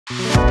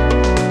Hello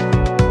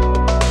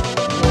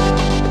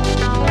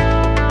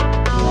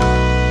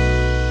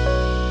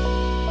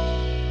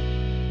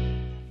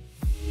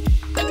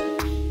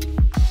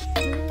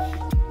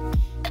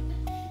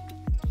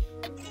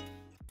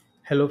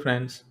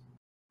friends,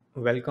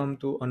 welcome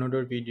to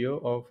another video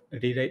of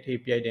Rewrite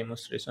API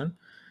demonstration.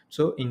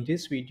 So in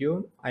this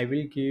video, I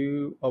will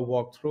give a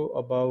walkthrough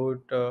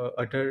about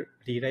other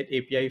Rewrite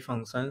API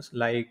functions,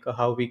 like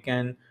how we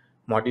can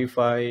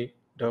modify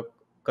the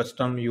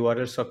custom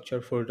URL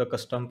structure for the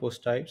custom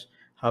post types,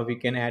 how we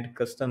can add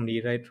custom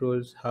rewrite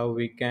rules, how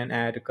we can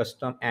add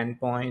custom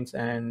endpoints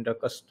and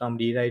custom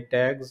rewrite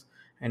tags,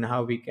 and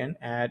how we can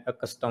add a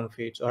custom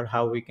feeds, or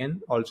how we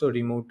can also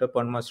remove the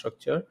permalink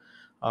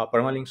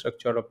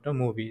structure of the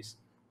movies.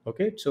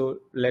 Okay, so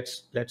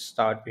let's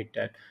start with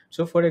that.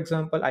 So for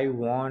example, I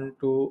want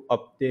to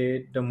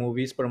update the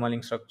movies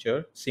permalink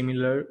structure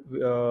similar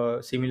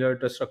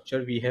the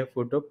structure we have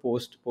for the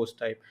post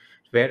type,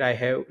 where I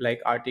have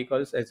like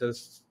articles as a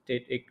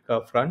static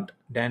front,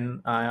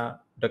 then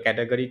the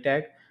category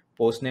tag,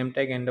 post name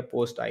tag, and the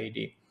post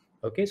id.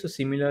 Okay, so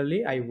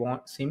similarly I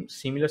want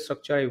similar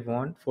structure I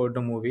want for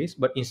the movies,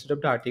 but instead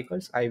of the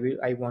articles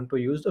I want to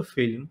use the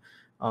film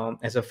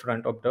as a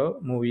front of the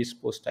movies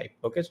post type.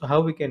 Okay, so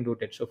how we can do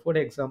that? So for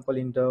example,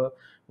 in the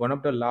one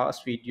of the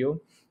last video,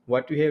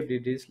 what we have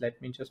did is, let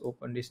me just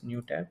open this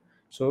new tab.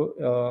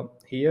 So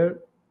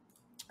here,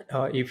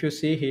 if you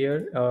see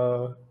here,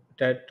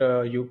 that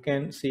you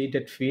can see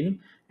that film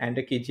and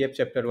the KGF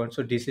chapter 1.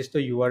 So this is the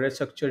URL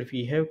structure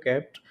we have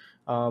kept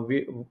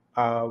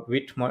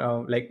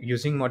like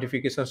using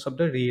modifications of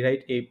the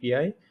rewrite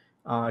API,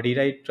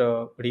 rewrite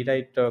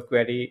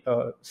query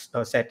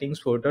settings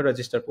for the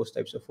register post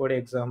type. So for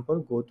example,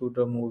 go to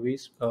the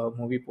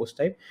movie post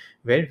type,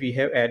 where we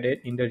have added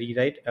in the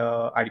rewrite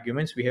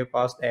arguments, we have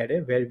passed array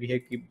where we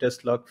have kept the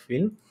slug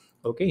film.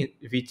 Okay,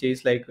 which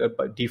is like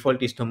by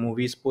default is the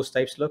movies post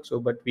type slug.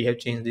 So but we have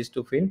changed this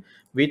to film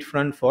with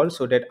front false,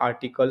 so that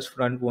articles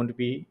front won't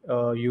be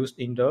used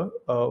in the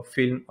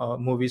film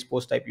movies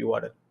post type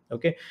URL.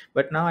 Okay,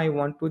 but now I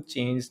want to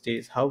change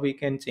this. How we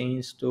can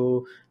change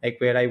to,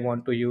 like, where I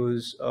want to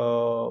use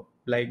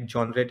like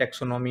genre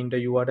taxonomy in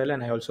the URL,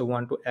 and I also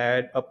want to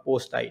add a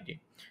post id.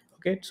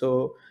 Okay,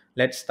 so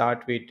let's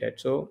start with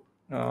that.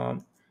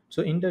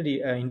 So in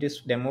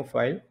this demo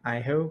file, I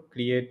have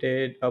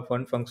created a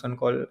one function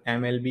called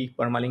MLB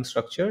permalink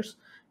structures.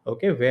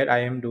 Okay, where I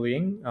am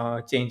doing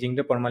changing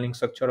the permalink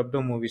structure of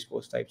the movies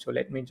post type. So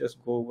let me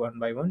just go one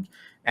by one,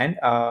 and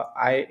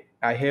I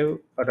have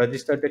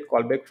registered that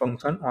callback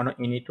function on an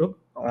init hook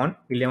on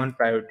 11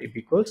 priority,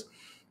 because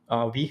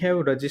we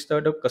have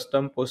registered a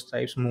custom post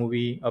types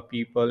movie, a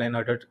people, and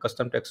other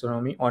custom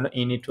taxonomy on an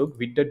init hook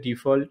with the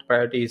default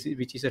priority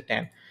which is a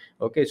 10.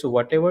 Okay, so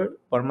whatever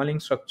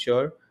permalink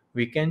structure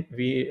we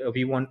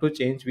want to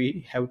change,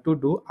 we have to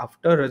do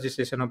after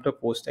registration of the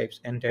post types,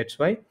 and that's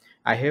why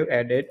I have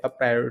added a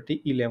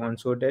priority 11,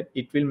 so that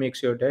it will make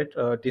sure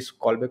that this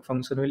callback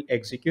function will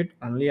execute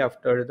only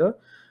after the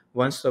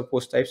once the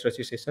post types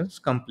registration is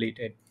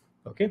completed.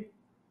 Okay,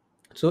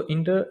 so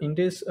in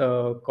this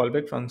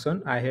callback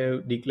function, I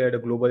have declared a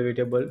global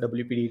variable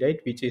wp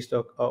rewrite, which is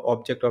the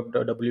object of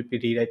the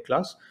wp rewrite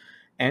class,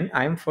 and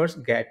I'm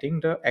first getting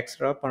the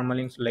extra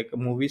permalink, like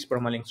movies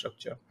permalink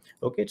structure.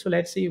 Okay, so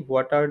let's see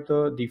what are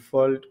the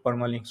default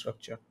permalink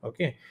structure.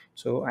 Okay,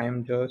 so I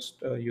am just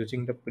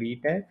using the pre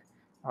tag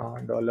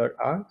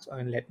 $r,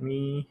 and let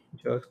me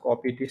just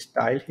copy this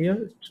style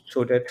here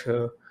so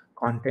that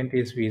content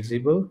is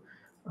visible.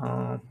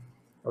 uh,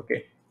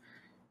 okay,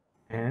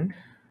 and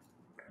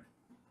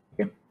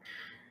okay.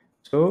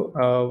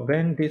 So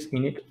when this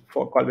init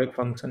for callback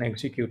function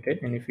executed,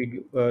 and if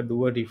we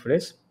do a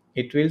refresh,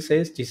 it will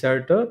says these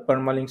are the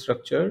permalink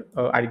structure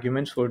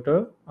arguments for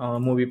the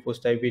movie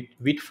post type.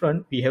 With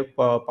front we have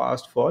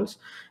passed false,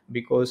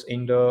 because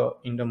in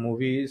the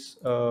movies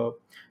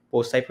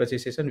post type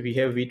registration we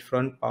have with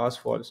front pass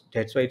false.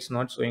 That's why it's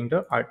not showing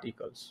the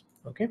articles.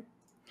 Okay,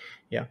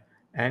 yeah.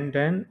 And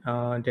then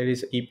there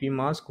is ep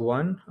mask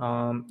one,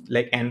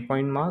 like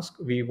endpoint mask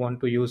we want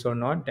to use or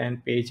not,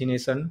 then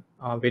pagination,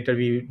 whether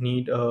we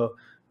need a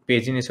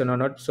pagination or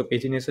not. So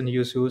pagination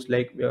use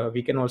like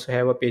we can also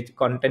have a page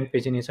content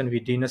pagination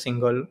within a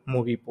single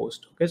movie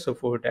post. Okay, so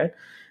for that,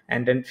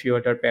 and then few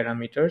other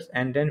parameters,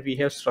 and then we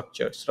have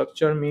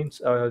structure means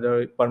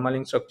the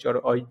permalink structure,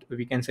 or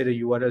we can say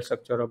the URL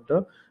structure of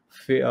the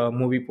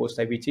movie post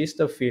type, which is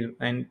the film.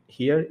 And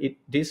here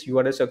this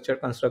URL structure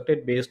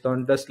constructed based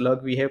on the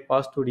slug we have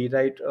passed to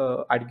rewrite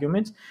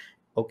arguments.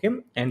 Okay,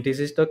 and this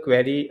is the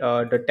query,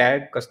 the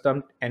tag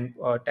custom and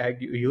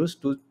tag you use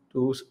to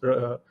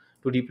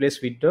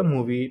replace with the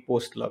movie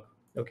post slug.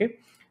 Okay,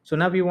 so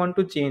now we want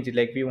to change it,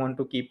 like we want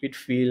to keep it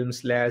film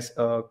slash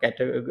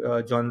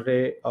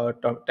genre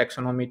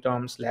taxonomy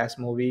term slash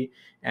movie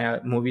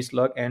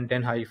slug, and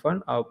then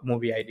hyphen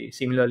movie id.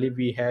 Similarly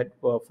we had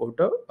for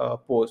the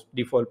post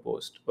default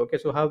post. Okay,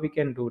 so how we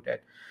can do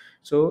that?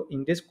 So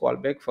in this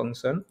callback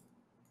function,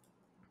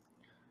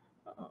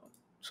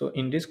 so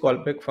in this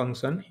callback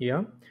function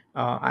here,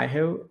 I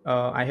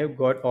have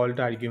got all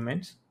the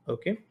arguments.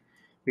 Okay,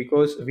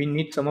 because we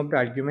need some of the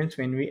arguments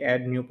when we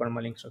add new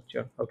permalink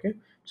structure. Okay,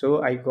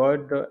 so I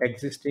got the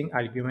existing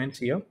arguments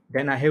here,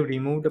 then I have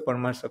removed the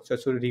perma structure.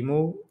 So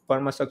remove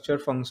perma structure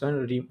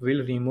function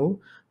will remove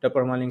the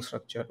permalink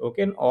structure.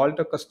 Okay, and all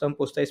the custom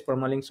postized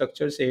permalink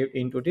structure saved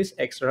into this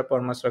extra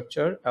perma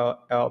structure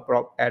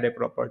add a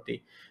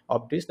property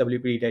of this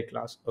wp redirect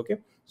class. Okay,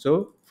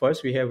 so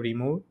first we have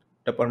removed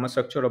the perma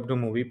structure of the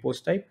movie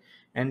post type,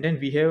 and then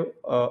we have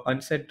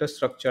unset the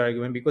structure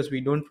argument because we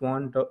don't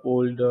want the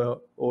old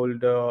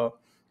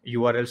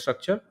url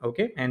structure.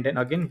 Okay, and then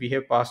again we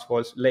have pass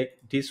false, like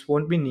this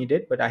won't be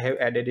needed, but I have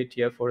added it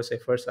here for a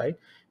safer side.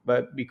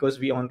 But because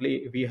we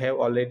have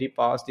already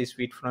passed this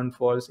with front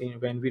false in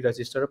when we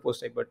register a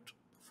post type, but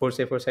for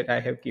safer side I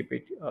have keep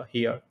it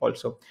here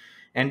also.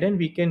 And then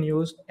we can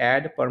use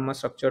add perma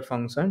structure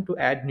function to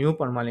add new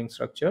permalink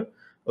structure.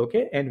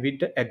 Okay, and with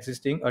the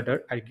existing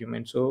other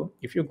argument. So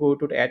if you go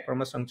to the add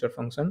perma structure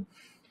function,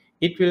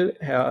 it will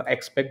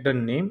expect the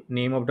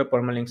name of the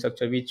permalink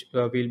structure, which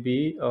will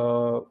be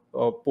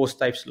post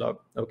type slug.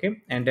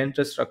 Okay, and then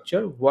the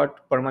structure,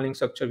 what permalink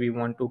structure we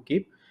want to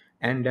keep,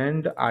 and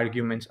then the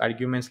arguments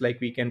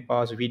like we can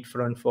pass with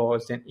front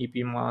false, then ep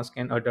mask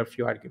and other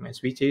few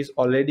arguments which is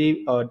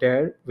already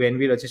there when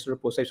we register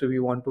post type. So we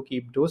want to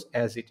keep those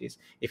as it is.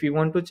 If you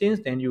want to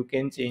change, then you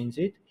can change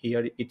it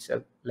here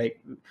itself,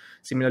 like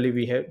similarly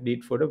we have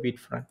did for the with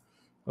front.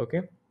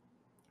 Okay,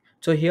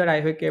 so here I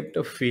have kept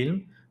a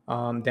film.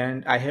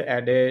 Then I have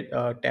added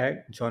a tag,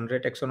 genre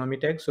taxonomy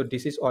tag. So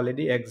this is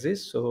already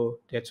exists. So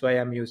that's why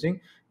I'm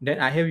using. Then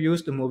I have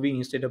used the movie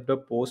instead of the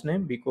post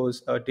name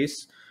because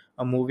this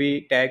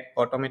movie tag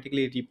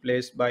automatically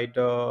replaced by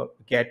the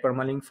get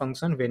permalink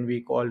function when we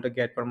call the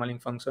get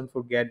permalink function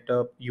for get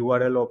the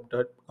URL of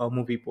the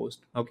movie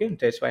post. Okay,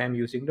 that's why I'm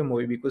using the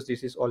movie because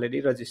this is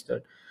already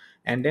registered.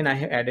 And then I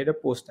have added a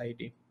post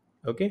ID.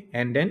 Okay,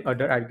 and then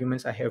other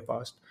arguments I have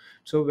passed.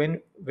 So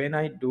when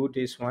I do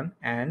this one,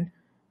 and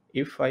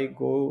if I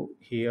go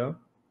here,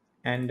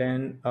 and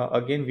then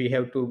again we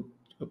have to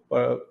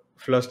uh,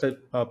 flush the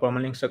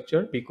permalink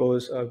structure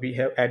because we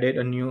have added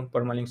a new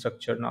permalink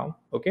structure now.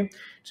 Okay,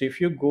 so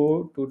if you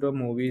go to the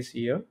movies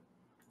here,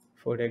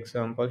 for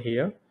example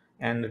here,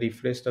 and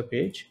refresh the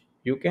page,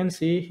 you can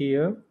see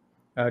here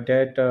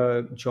that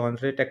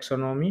genre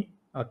taxonomy,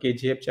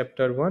 kgf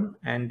chapter 1,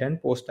 and then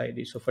post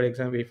id. So for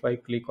example, if I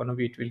click on it,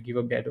 it will give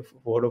a bad of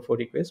word of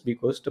request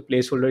because the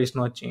placeholder is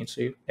not changed.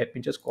 So let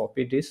me just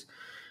copy this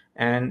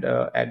and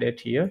add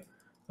it here.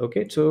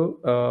 Okay,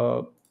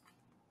 so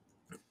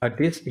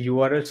this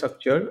URL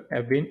structure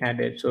have been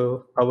added.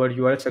 So our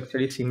URL structure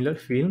is similar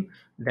film,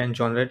 then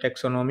genre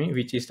taxonomy,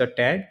 which is the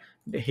tag.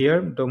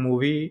 Here the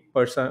movie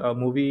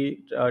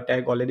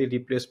tag already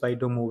replaced by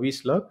the movie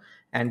slug,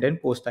 and then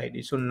post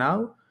ID. So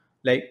now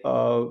like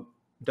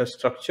the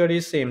structure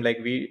is same,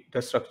 like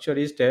the structure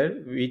is there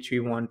which we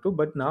want to,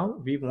 but now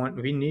we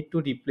need to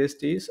replace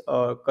these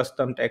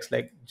custom tags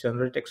like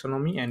genre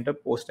taxonomy and the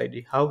post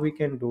ID. How we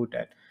can do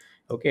that?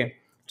 Okay,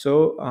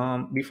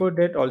 so before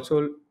that,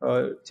 also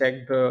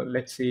check the,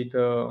 let's see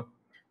the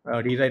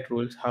rewrite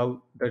rules,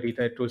 how the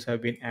rewrite rules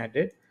have been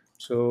added.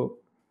 So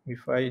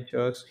if I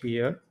just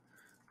here,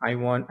 I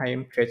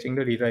am fetching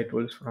the rewrite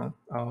rules from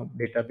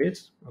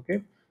database.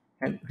 Okay,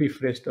 and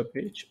refresh the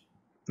page.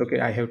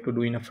 Okay, I have to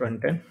do in a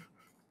front end.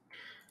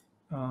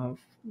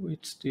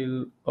 It's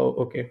still, oh,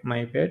 okay,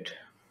 my bad.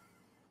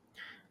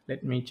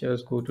 Let me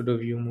just go to the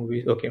view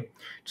movies. Okay,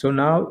 so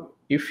now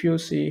if you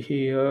see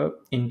here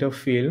in the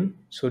film,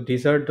 so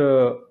these are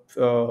the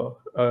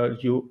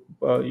you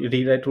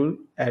rewrite rule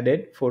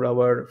added for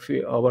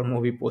our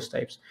movie post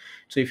types.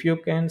 So if you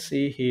can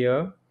see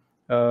here,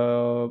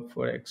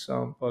 for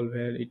example,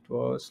 where it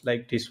was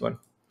like this one,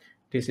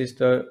 this is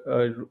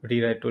the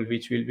rewrite tool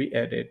which will be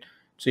added.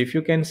 So if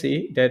you can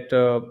see that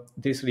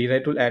this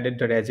rewrite tool added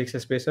the regex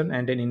expression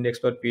and then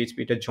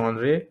index.php, the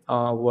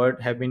genre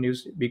word have been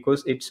used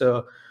because it's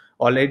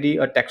already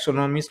a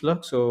taxonomy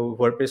slug. So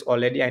WordPress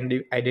already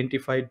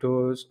identified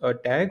those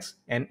tags,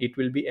 and it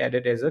will be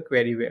added as a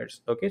query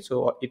words. Okay,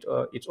 so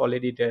it's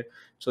already there.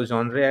 So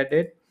genre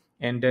added,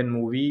 and then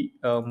movie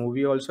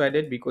also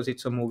added because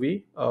it's a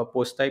movie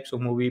post type. So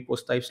movie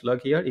post type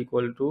slug here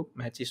equal to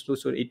matches to,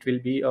 so it will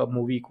be a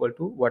movie equal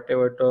to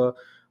whatever the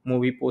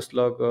movie post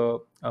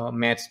log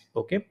matched.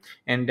 Okay,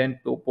 and then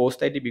to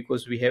post id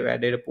because we have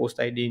added a post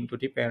id into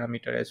the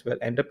parameter as well,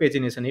 and the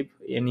pagination if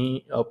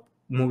any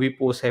movie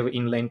posts have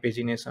inline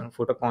pagination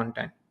for the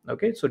content.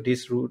 Okay, so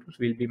these rules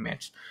will be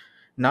matched.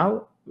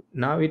 Now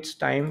it's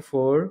time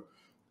for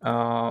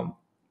um,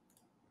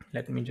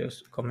 let me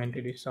just comment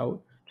this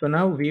out. So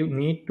now we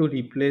need to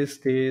replace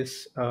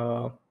this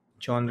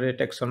genre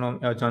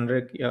taxonomy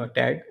genre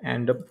tag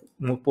and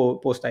the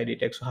post id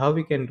tag. So how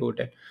we can do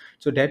that?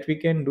 So that we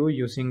can do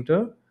using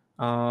the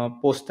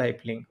post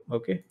type link.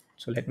 Okay,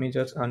 so let me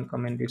just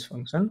uncomment this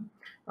function.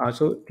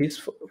 So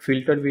this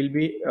filter will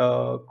be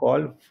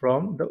called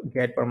from the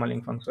get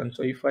permalink function.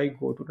 So if I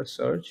go to the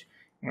search,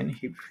 and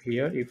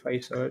if I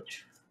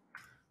search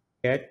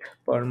get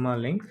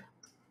permalink,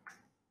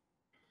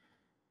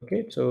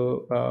 Okay,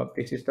 so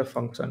this is the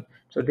function.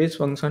 So this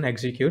function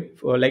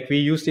execute, like we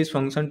use this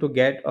function to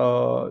get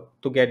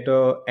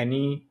the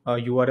any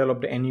URL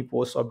of the any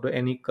post of the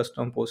any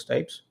custom post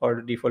types or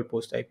the default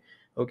post type.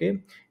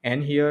 Okay,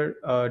 and here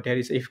there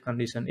is if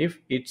condition. If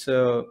it's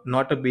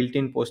not a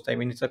built-in post type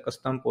and it's a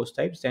custom post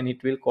types, then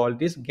it will call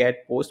this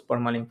get post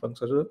permalink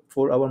function. So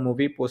for our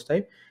movie post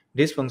type,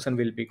 this function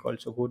will be called.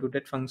 So go to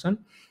that function.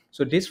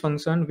 So this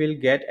function will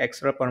get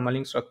extra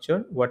permalink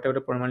structure, whatever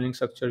the permalink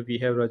structure we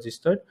have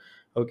registered.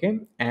 Okay,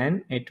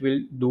 and it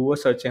will do a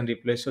search and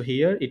replace. So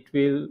here it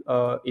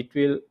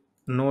will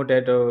know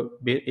that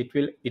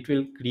it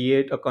will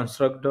create a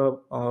construct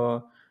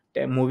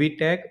the movie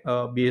tag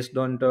based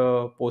on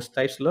the post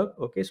type slug.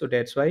 Okay, so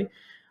that's why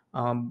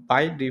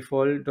by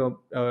default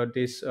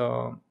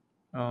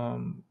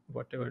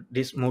whatever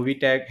this movie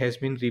tag has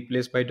been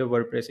replaced by the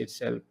WordPress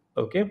itself.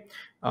 Okay,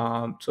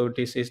 so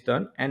this is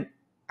done, and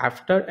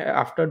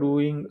after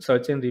doing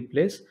search and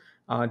replace,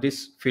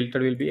 this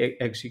filter will be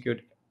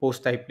execute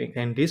post type link,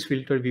 and this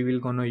filter we will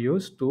gonna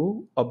use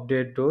to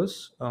update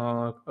those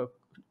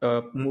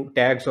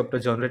tags of the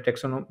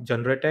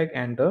genre tag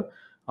and the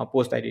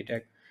post id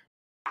tag.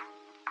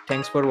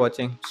 Thanks for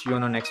watching. See you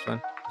on the next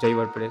one. Jai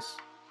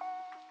WordPress.